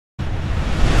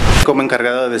como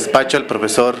encargado de despacho al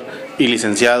profesor y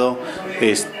licenciado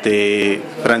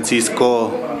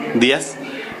Francisco Díaz,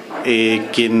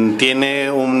 quien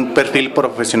tiene un perfil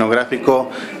profesionográfico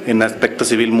en aspecto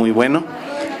civil muy bueno.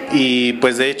 Y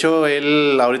pues de hecho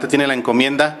él ahorita tiene la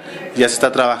encomienda, ya se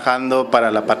está trabajando para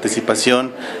la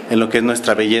participación en lo que es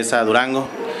nuestra belleza Durango,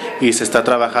 y se está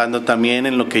trabajando también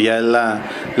en lo que ya es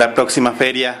la próxima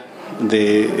feria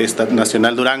de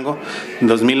Nacional Durango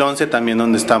 2011, también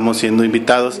donde estamos siendo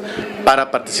invitados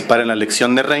para participar en la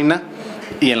elección de reina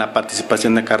y en la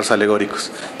participación de carros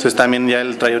alegóricos. Entonces también ya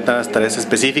él trae unas tareas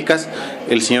específicas.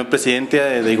 El señor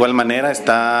presidente de igual manera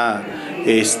está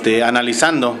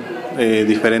analizando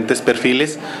diferentes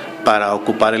perfiles para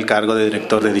ocupar el cargo de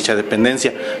director de dicha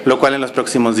dependencia, lo cual en los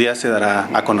próximos días se dará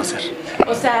a conocer.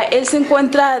 O sea, él se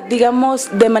encuentra, digamos,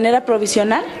 de manera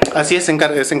provisional. Así es,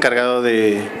 es encargado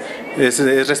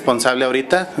es responsable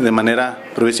ahorita de manera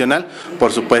provisional.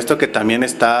 Por supuesto que también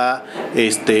está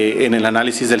en el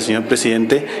análisis del señor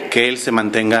presidente que él se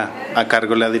mantenga a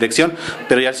cargo de la dirección,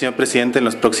 pero ya el señor presidente en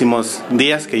los próximos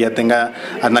días, que ya tenga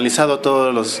analizado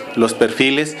todos los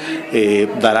perfiles,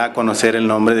 dará a conocer el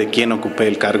nombre de quien ocupe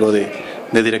el cargo de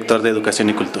director de educación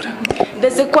y cultura.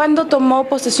 ¿Desde cuándo tomó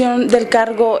posesión del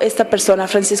cargo esta persona,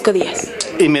 Francisco Díaz?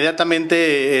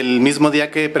 Inmediatamente, el mismo día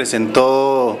que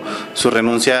presentó su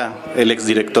renuncia el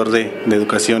exdirector de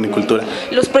educación y cultura.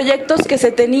 Los proyectos que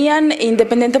se tenían,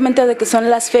 independientemente de que son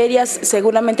las ferias,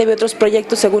 seguramente había otros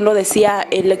proyectos, según lo decía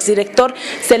el exdirector,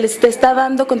 ¿se les está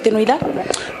dando continuidad?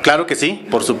 Claro que sí,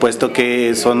 por supuesto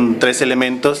que son 3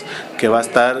 elementos que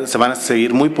se van a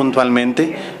seguir muy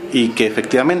puntualmente, y que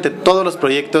efectivamente todos los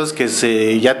proyectos que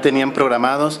ya tenían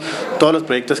programados, todos los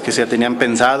proyectos que se tenían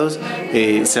pensados,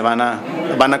 van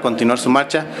a continuar su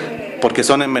marcha porque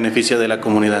son en beneficio de la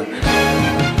comunidad.